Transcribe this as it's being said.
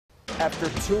After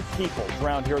 2 people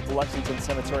drowned here at the Lexington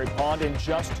Cemetery Pond in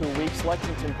just 2 weeks,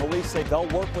 Lexington police say they'll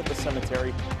work with the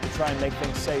cemetery to try and make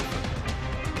things safer.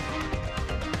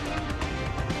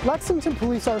 Lexington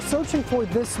police are searching for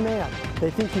this man. They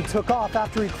think he took off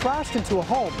after he crashed into a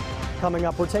home. Coming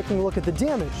up, we're taking a look at the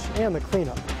damage and the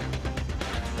cleanup.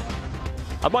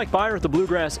 I'm Mike Byer at the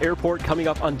Bluegrass Airport. Coming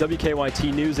up on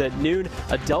WKYT News at noon,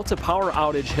 a Delta power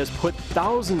outage has put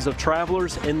thousands of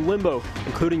travelers in limbo,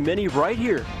 including many right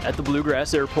here at the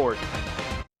Bluegrass Airport.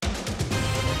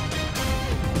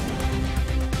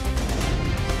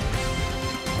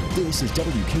 This is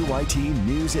WKYT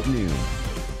News at noon.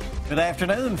 Good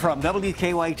afternoon from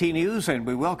WKYT News, and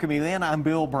we welcome you in. I'm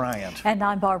Bill Bryant. And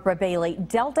I'm Barbara Bailey.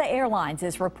 Delta Airlines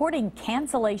is reporting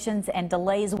cancellations and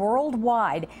delays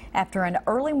worldwide after an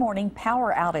early morning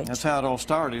power outage. That's how it all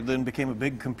started, then became a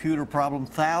big computer problem.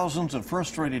 Thousands of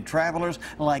frustrated travelers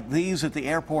like these at the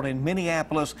airport in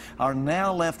Minneapolis are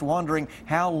now left wondering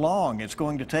how long it's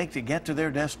going to take to get to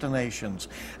their destinations.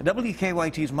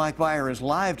 WKYT's Mike Byer is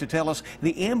live to tell us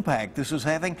the impact this is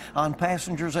having on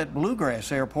passengers at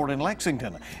Bluegrass Airport in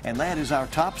Lexington, and that is our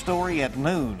top story at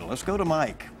noon. Let's go to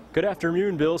Mike. Good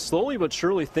afternoon, Bill. Slowly but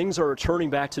surely, things are returning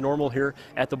back to normal here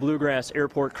at the Bluegrass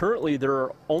Airport. Currently, there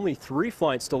are only 3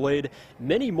 flights delayed.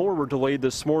 Many more were delayed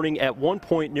this morning. At one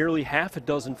point, nearly half a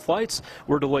dozen flights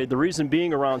were delayed. The reason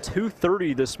being, around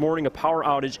 2:30 this morning, a power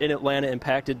outage in Atlanta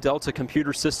impacted Delta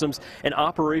computer systems and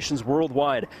operations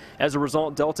worldwide. As a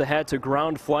result, Delta had to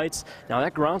ground flights. Now,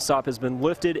 that ground stop has been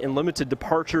lifted and limited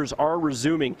departures are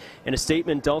resuming. In a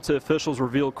statement, Delta officials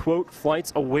revealed, quote,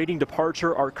 "Flights awaiting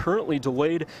departure are currently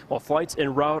delayed, while flights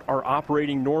en route are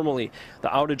operating normally." The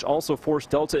outage also forced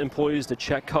Delta employees to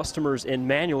check customers in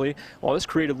manually. While this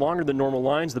created longer than normal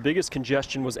lines, the biggest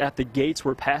congestion was at the gates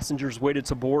where passengers waited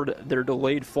to board their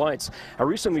delayed flights. I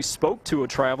recently spoke to a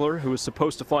traveler who was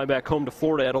supposed to fly back home to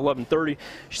Florida at 11:30.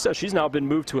 She says she's now been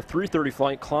moved to a 3:30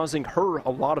 flight, causing her a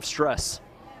lot of stress.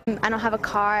 I don't have a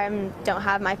car,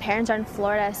 my parents are in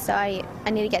Florida, so I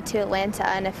need to get to Atlanta,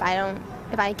 and if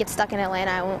I get stuck in Atlanta,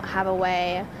 I won't have a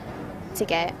way to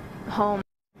get home.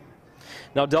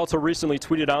 Now, Delta recently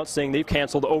tweeted out saying they've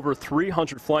canceled over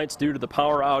 300 flights due to the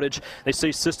power outage. They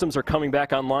say systems are coming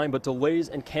back online, but delays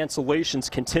and cancellations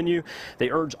continue. They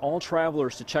urge all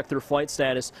travelers to check their flight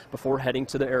status before heading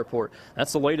to the airport.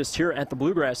 That's the latest here at the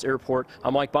Bluegrass Airport.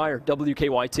 I'm Mike Byer,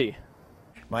 WKYT.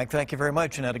 Mike, thank you very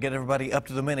much. And now to get everybody up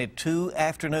to the minute, 2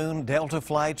 afternoon Delta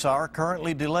flights are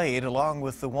currently delayed, along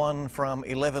with the one from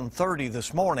 11:30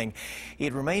 this morning.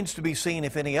 It remains to be seen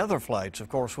if any other flights, of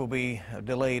course, will be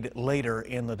delayed later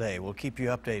in the day. We'll keep you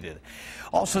updated.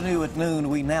 Also new at noon,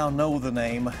 we now know the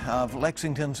name of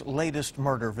Lexington's latest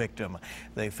murder victim.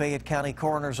 The Fayette County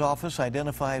Coroner's Office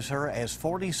identifies her as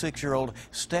 46-year-old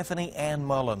Stephanie Ann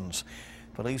Mullins.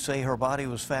 Police say her body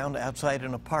was found outside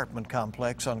an apartment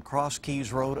complex on Cross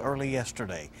Keys Road early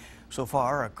yesterday. So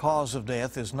far, a cause of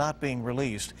death is not being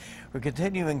released. We're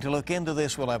continuing to look into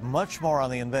this. We'll have much more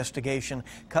on the investigation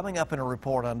coming up in a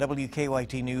report on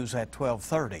WKYT News at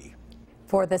 12:30.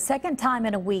 For the second time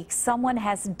in a week, someone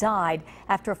has died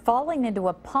after falling into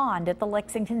a pond at the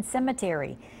Lexington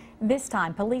Cemetery. This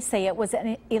time, police say it was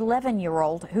an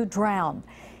 11-year-old who drowned.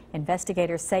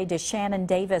 Investigators say DeShannon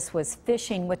Davis was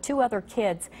fishing with 2 other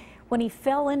kids when he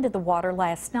fell into the water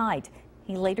last night.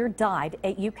 He later died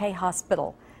at UK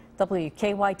Hospital.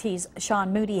 WKYT's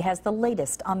Sean Moody has the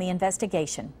latest on the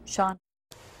investigation. Sean.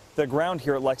 The ground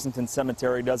here at Lexington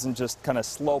Cemetery doesn't just kind of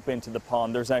slope into the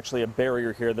pond. There's actually a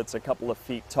barrier here that's a couple of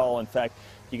feet tall. In fact,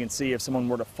 you can see if someone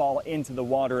were to fall into the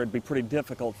water, it'd be pretty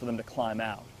difficult for them to climb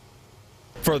out.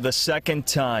 For the second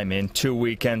time in 2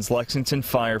 weekends, Lexington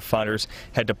firefighters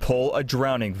had to pull a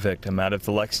drowning victim out of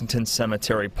the Lexington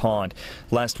Cemetery pond.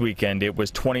 Last weekend, it was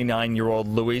 29-year-old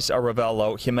Luis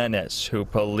Aravello Jimenez, who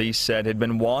police said had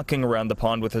been walking around the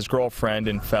pond with his girlfriend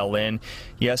and fell in.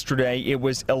 Yesterday, it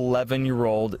was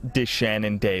 11-year-old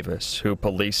DeShannon Davis, who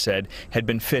police said had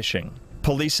been fishing.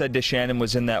 Police said DeShannon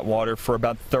was in that water for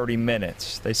about 30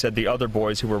 minutes. They said the other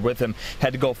boys who were with him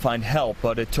had to go find help,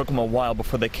 but it took them a while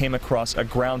before they came across a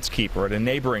groundskeeper at a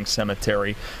neighboring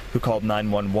cemetery who called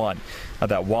 911. Now,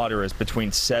 that water is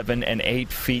between 7 and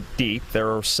 8 feet deep.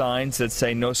 There are signs that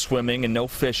say no swimming and no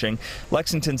fishing.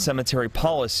 Lexington Cemetery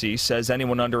policy says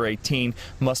anyone under 18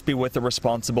 must be with a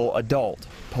responsible adult.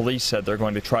 Police said they're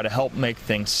going to try to help make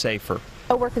things safer.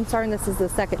 We're concerned this is the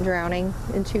second drowning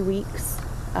in 2 weeks.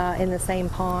 In the same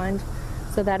pond,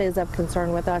 so that is of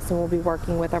concern with us, and we'll be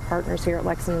working with our partners here at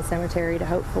Lexington Cemetery to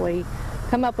hopefully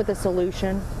come up with a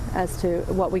solution as to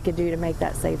what we could do to make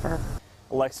that safer.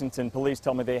 Lexington police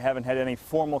tell me they haven't had any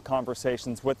formal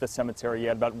conversations with the cemetery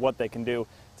yet about what they can do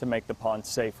to make the pond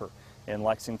safer. In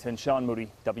Lexington, Sean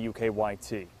Moody,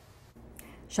 WKYT.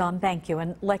 Sean, thank you.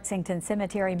 And Lexington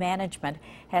Cemetery Management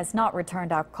has not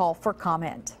returned our call for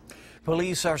comment.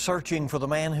 Police are searching for the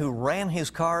man who ran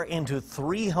his car into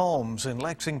 3 homes in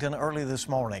Lexington early this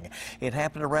morning. It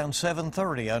happened around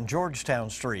 7:30 on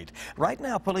Georgetown Street. Right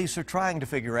now, police are trying to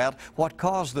figure out what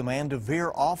caused the man to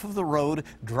veer off of the road,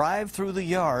 drive through the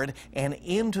yard, and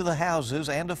into the houses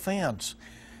and a fence.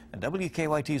 And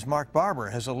WKYT's Mark Barber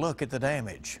has a look at the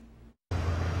damage.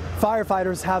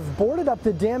 Firefighters have boarded up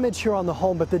the damage here on the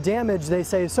home, but the damage, they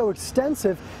say, is so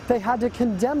extensive they had to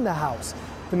condemn the house.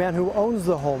 The man who owns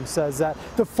the home says that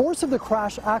the force of the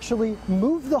crash actually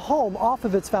moved the home off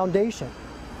of its foundation.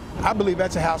 I believe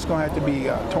that's a house going to have to be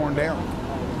torn down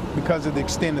because of the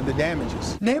extent of the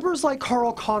damages. Neighbors like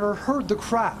Carl Connor heard the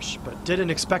crash, but didn't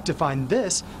expect to find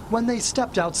this when they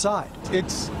stepped outside.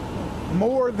 It's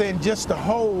more than just the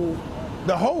hole.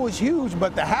 The hole is huge,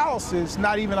 but the house is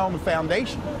not even on the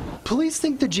foundation. Police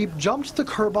think the Jeep jumped the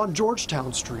curb on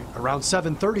Georgetown Street around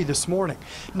 7:30 this morning,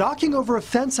 knocking over a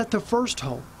fence at the first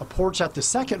home, a porch at the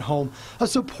second home, a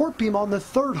support beam on the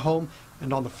third home,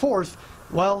 and on the fourth,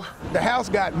 well, the house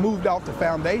got moved off the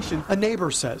foundation. A neighbor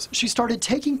says she started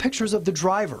taking pictures of the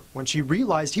driver when she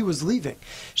realized he was leaving.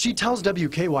 She tells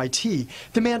WKYT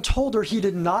the man told her he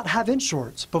did not have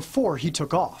insurance before he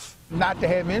took off. Not to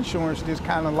have insurance just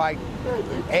kind of like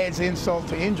adds insult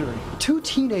to injury. 2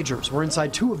 teenagers were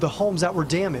inside 2 of the homes that were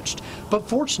damaged, but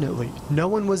fortunately, no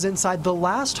one was inside the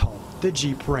last home the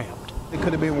Jeep rammed. It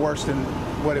could have been worse than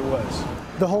what it was.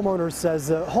 The homeowner says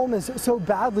the home is so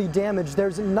badly damaged,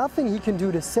 there's nothing he can do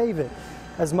to save it.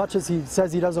 As much as he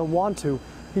says he doesn't want to,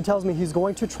 he tells me he's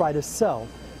going to try to sell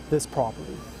this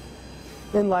property.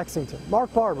 In Lexington,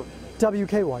 Mark Barber,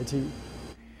 WKYT.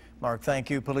 Mark, thank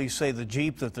you. Police say the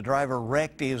Jeep that the driver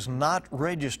wrecked is not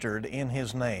registered in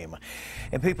his name.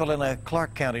 And people in a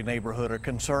Clark County neighborhood are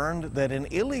concerned that an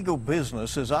illegal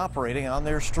business is operating on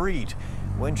their street.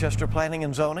 Winchester Planning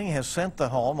and Zoning has sent the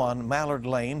home on Mallard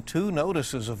Lane 2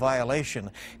 notices of violation,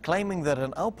 claiming that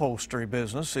an upholstery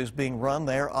business is being run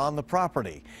there on the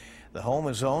property. The home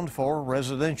is zoned for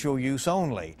residential use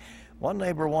only. One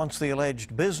neighbor wants the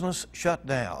alleged business shut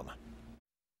down.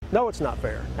 No, it's not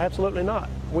fair. Absolutely not.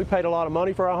 We paid a lot of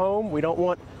money for our home. We don't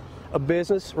want a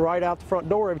business right out the front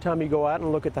door every time you go out and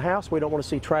look at the house. We don't want to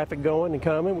see traffic going and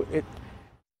coming.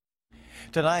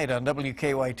 Tonight on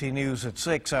WKYT News at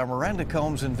 6, our Miranda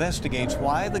Combs investigates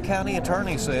why the county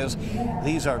attorney says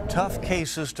these are tough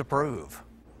cases to prove.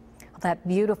 That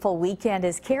beautiful weekend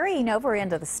is carrying over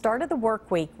into the start of the work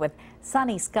week with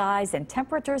sunny skies and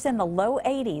temperatures in the low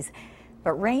 80s.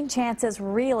 But rain chances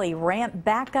really ramp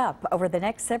back up over the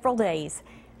next several days.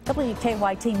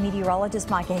 WKYT meteorologist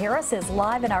Micah Harris is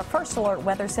live in our First Alert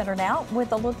Weather Center now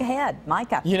with a look ahead.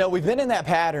 Micah. You know, we've been in that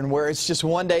pattern where it's just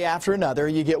one day after another.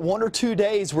 You get 1 or 2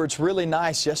 days where it's really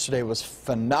nice. Yesterday was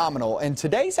phenomenal, and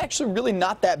today's actually really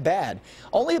not that bad.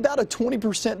 Only about a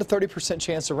 20% to 30%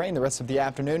 chance of rain the rest of the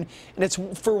afternoon, and it's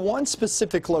for one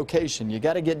specific location. You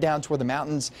got to get down toward the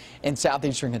mountains in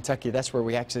southeastern Kentucky. That's where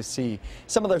we actually see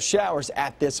some of those showers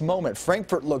at this moment.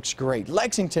 Frankfort looks great.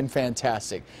 Lexington,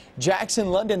 fantastic. Jackson,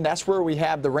 London, that's where we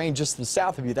have the rain just to the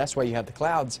south of you. That's why you have the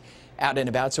clouds out and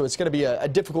about. So it's going to be a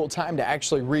difficult time to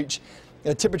actually reach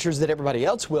the temperatures that everybody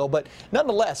else will. But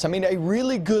nonetheless, I mean, a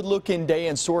really good looking day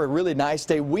in store, a really nice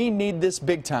day. We need this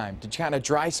big time to kind of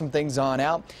dry some things on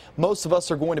out. Most of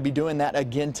us are going to be doing that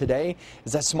again today,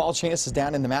 as that small chance is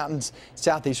down in the mountains,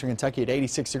 southeastern Kentucky at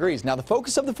 86 degrees. Now, the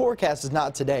focus of the forecast is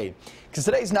not today, because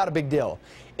today's not a big deal.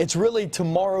 It's really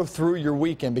tomorrow through your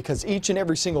weekend, because each and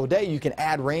every single day you can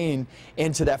add rain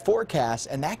into that forecast,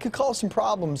 and that could cause some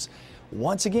problems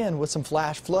once again with some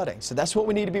flash flooding. So that's what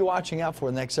we need to be watching out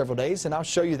for the next several days, and I'll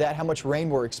show you that, how much rain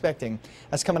we're expecting.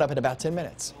 That's coming up in about 10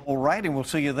 minutes. All right, and we'll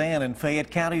see you then. And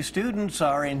Fayette County students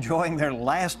are enjoying their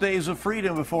last days of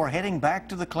freedom before heading back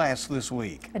to the class this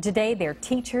week. Today, their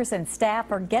teachers and staff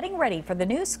are getting ready for the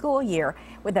new school year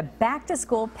with a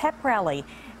back-to-school pep rally.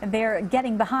 They're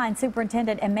getting behind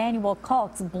Superintendent Emmanuel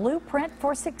Kalk's blueprint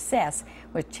for success,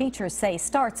 which teachers say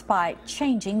starts by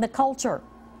changing the culture.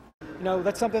 You know,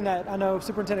 that's something that I know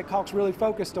Superintendent Kalk's really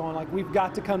focused on. Like, we've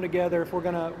got to come together if we're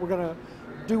gonna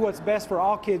do what's best for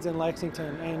all kids in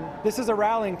Lexington. And this is a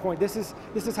rallying point. This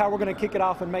is how we're going to kick it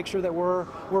off and make sure that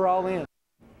we're all in.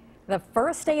 The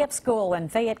first day of school in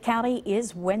Fayette County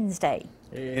is Wednesday.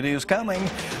 It is coming.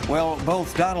 Well,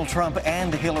 both Donald Trump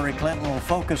and Hillary Clinton will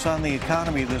focus on the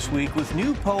economy this week, with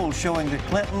new polls showing that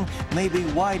Clinton may be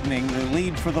widening the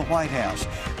lead for the White House.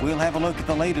 We'll have a look at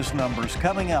the latest numbers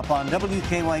coming up on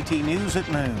WKYT News at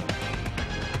noon.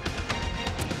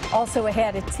 Also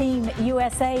ahead, Team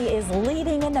USA is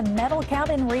leading in the medal count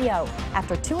in Rio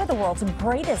after two of the world's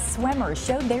greatest swimmers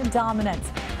showed their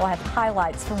dominance. We'll have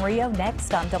highlights from Rio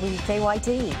next on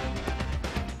WKYT.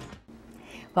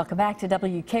 Welcome back to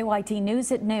WKYT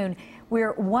News at noon.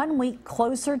 We're 1 week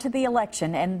closer to the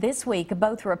election, and this week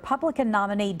both Republican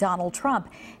nominee Donald Trump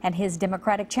and his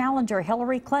Democratic challenger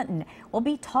Hillary Clinton will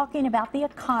be talking about the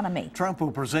economy. Trump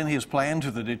will present his plan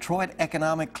to the Detroit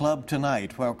Economic Club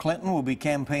tonight, while Clinton will be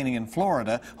campaigning in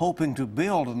Florida, hoping to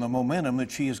build on the momentum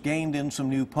that she has gained in some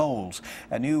new polls.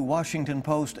 A new Washington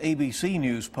Post ABC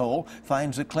News poll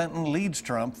finds that Clinton leads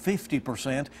Trump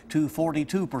 50% to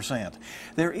 42%.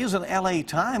 There is an LA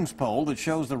Times poll that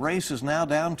shows the race is now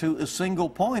down to a single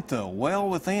point, though, well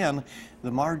within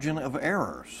the margin of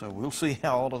error. So we'll see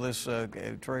how all of this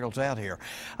trails out here.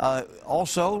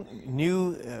 Also,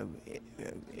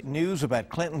 news about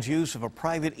Clinton's use of a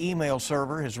private email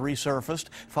server has resurfaced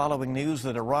following news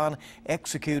that Iran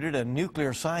executed a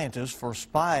nuclear scientist for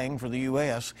spying for the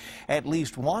U.S. At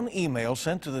least one email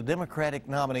sent to the Democratic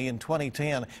nominee in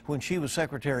 2010 when she was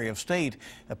Secretary of State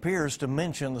appears to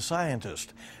mention the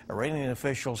scientist. Iranian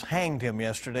officials hanged him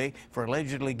yesterday for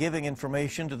allegedly giving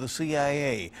information to the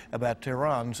CIA about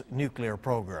Tehran's nuclear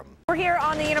program. We're here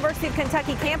on the University of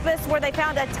Kentucky campus where they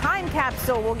found a time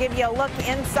capsule. We'll give you a look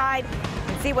inside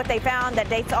and see what they found that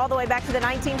dates all the way back to the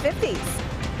 1950s.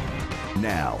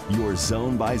 Now, your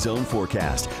zone-by-zone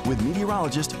forecast with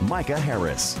meteorologist Micah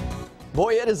Harris.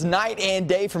 Boy, it is night and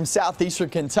day from southeastern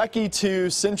Kentucky to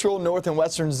central, north, and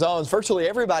western zones. Virtually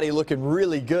everybody looking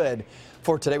really good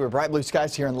for today with bright blue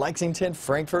skies here in Lexington,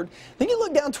 Frankfort. Then you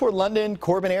look down toward London,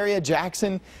 Corbin area,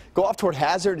 Jackson, go off toward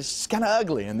Hazard. It's just kind of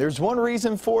ugly, and there's one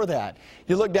reason for that.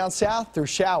 You look down south, there's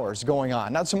showers going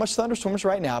on. Not so much thunderstorms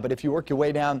right now, but if you work your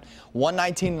way down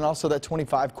 119 and also that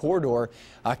 25 corridor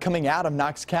coming out of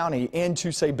Knox County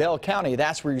into, say, Bell County,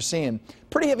 that's where you're seeing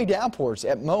pretty heavy downpours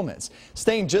at moments.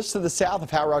 Staying just to the south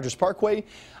of Howell Rogers Parkway,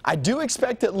 I do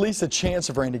expect at least a chance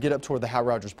of rain to get up toward the Howell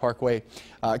Rogers Parkway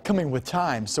coming with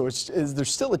time, so there's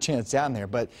still a chance down there.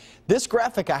 But this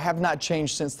graphic I have not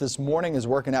changed since this morning is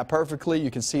working out perfectly.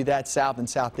 You can see that south and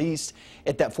southeast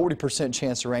at that 40%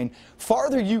 chance of rain.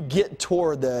 Farther you get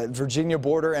toward the Virginia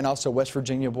border and also West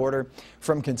Virginia border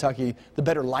from Kentucky, the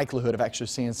better likelihood of actually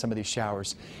seeing some of these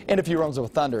showers and a few runs of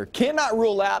thunder. Cannot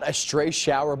rule out a stray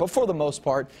shower, but for the most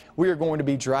part, we are going to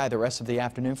be dry the rest of the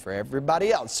afternoon for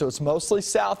everybody else. So it's mostly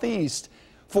southeast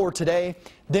for today.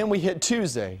 Then we hit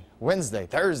Tuesday, Wednesday,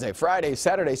 Thursday, Friday,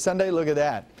 Saturday, Sunday. Look at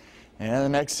that. And the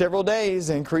next several days,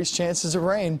 increased chances of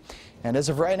rain. And as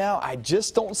of right now, I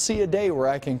just don't see a day where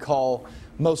I can call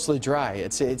mostly dry.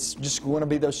 It's just going to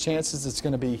be those chances. It's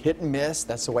going to be hit and miss.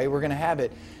 That's the way we're going to have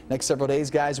it next several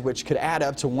days, guys, which could add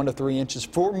up to 1 to 3 inches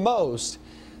for most.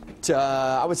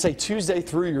 I would say Tuesday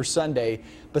through your Sunday.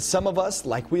 But some of us,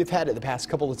 like we've had it the past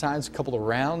couple of times, a couple of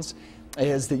rounds,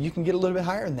 is that you can get a little bit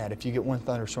higher than that if you get one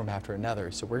thunderstorm after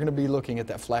another. So we're going to be looking at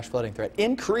that flash flooding threat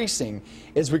increasing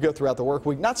as we go throughout the work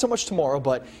week. Not so much tomorrow,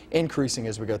 but increasing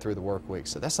as we go through the work week.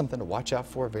 So that's something to watch out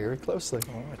for very closely.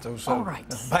 All right,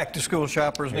 those back-to-school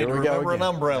shoppers need to remember an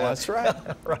umbrella. That's right.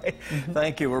 Right.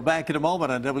 Thank you. We're back in a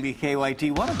moment on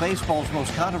WKYT. One of baseball's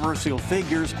most controversial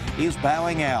figures is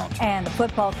bowing out. And the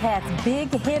football Cats' big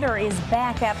hitter is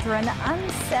back after an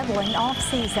unsettling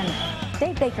offseason.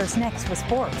 Dave Baker's next with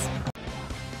sports.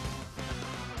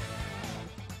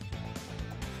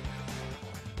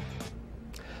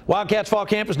 Wildcats fall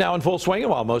camp is now in full swing,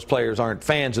 and while most players aren't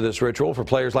fans of this ritual, for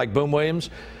players like Boom Williams,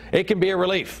 it can be a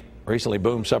relief. Recently,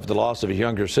 Boom suffered the loss of his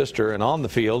younger sister, and on the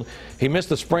field, he missed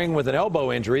the spring with an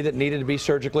elbow injury that needed to be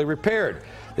surgically repaired.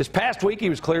 This past week, he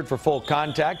was cleared for full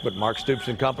contact, but Mark Stoops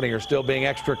and company are still being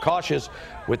extra cautious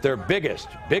with their biggest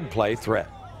big play threat.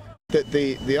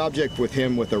 The object with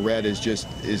him with the red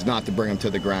is not to bring him to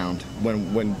the ground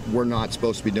when we're not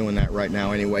supposed to be doing that right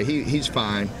now anyway. He's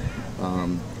fine.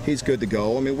 He's good to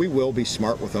go. I mean, we will be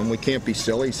smart with him. We can't be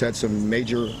silly. He's had some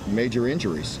major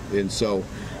injuries, and so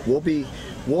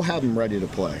we'll have him ready to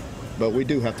play. But we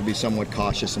do have to be somewhat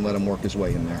cautious and let him work his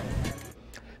way in there.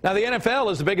 Now, the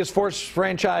NFL is the biggest sports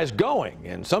franchise going,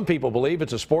 and some people believe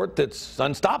it's a sport that's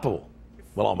unstoppable.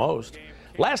 Well, almost.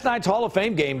 Last night's Hall of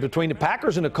Fame game between the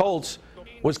Packers and the Colts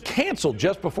was canceled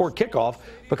just before kickoff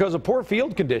because of poor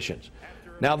field conditions.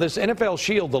 Now, this NFL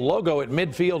shield, the logo at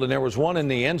midfield, and there was one in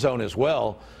the end zone as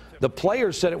well, the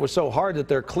players said it was so hard that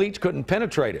their cleats couldn't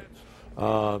penetrate it.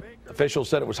 Officials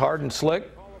said it was hard and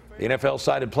slick. The NFL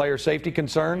cited player safety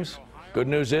concerns. Good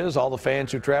news is all the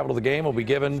fans who travel to the game will be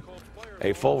given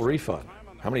a full refund.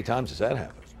 How many times has that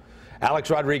happened?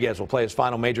 Alex Rodriguez will play his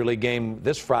final Major League game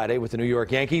this Friday with the New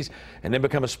York Yankees and then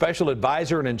become a special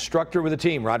advisor and instructor with the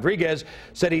team. Rodriguez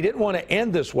said he didn't want to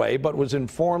end this way, but was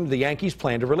informed the Yankees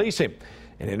plan to release him.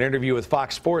 In an interview with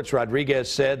Fox Sports,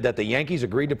 Rodriguez said that the Yankees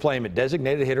agreed to play him at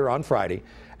designated hitter on Friday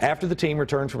after the team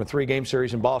returns from a 3-game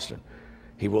series in Boston.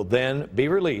 He will then be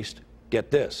released,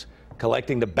 get this,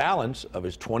 collecting the balance of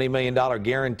his $20 million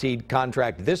guaranteed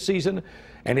contract this season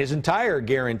and his entire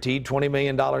guaranteed $20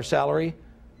 million salary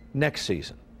next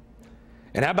season.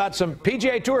 And how about some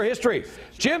PGA Tour history?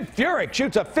 Jim Furyk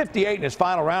shoots a 58 in his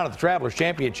final round of the Travelers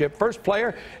Championship. First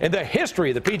player in the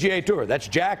history of the PGA Tour. That's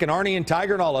Jack and Arnie and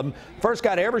Tiger and all of them. First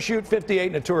guy to ever shoot 58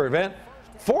 in a tour event.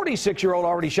 46-year-old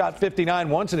already shot 59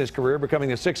 once in his career, becoming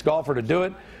the 6th golfer to do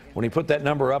it when he put that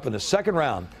number up in the second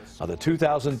round of the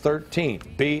 2013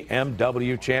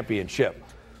 BMW Championship.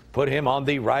 Put him on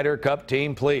the Ryder Cup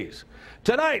team, please.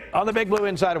 Tonight on the Big Blue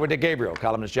Insider with Dick Gabriel,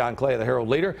 columnist John Clay of the Herald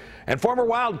Leader, and former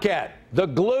Wildcat, the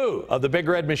glue of the Big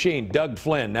Red Machine, Doug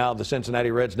Flynn, now of the Cincinnati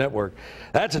Reds Network.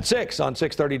 That's at 6 on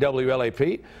 630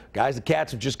 WLAP. Guys, the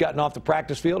Cats have just gotten off the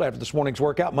practice field after this morning's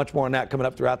workout. Much more on that coming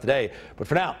up throughout the day. But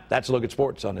for now, that's a look at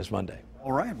sports on this Monday.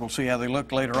 All right, we'll see how they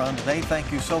look later on today.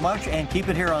 Thank you so much, and keep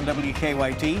it here on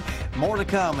WKYT. More to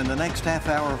come in the next half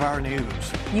hour of our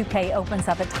news. UK opens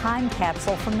up a time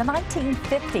capsule from the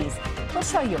 1950s. We'll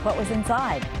show you what was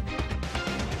inside.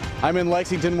 I'm in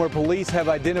Lexington, where police have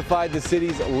identified the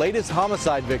city's latest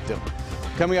homicide victim.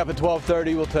 Coming up at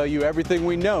 12:30, we'll tell you everything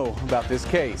we know about this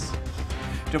case.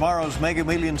 Tomorrow's Mega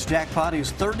Millions jackpot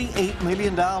is $38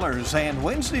 million, and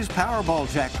Wednesday's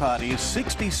Powerball jackpot is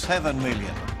 $67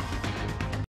 million.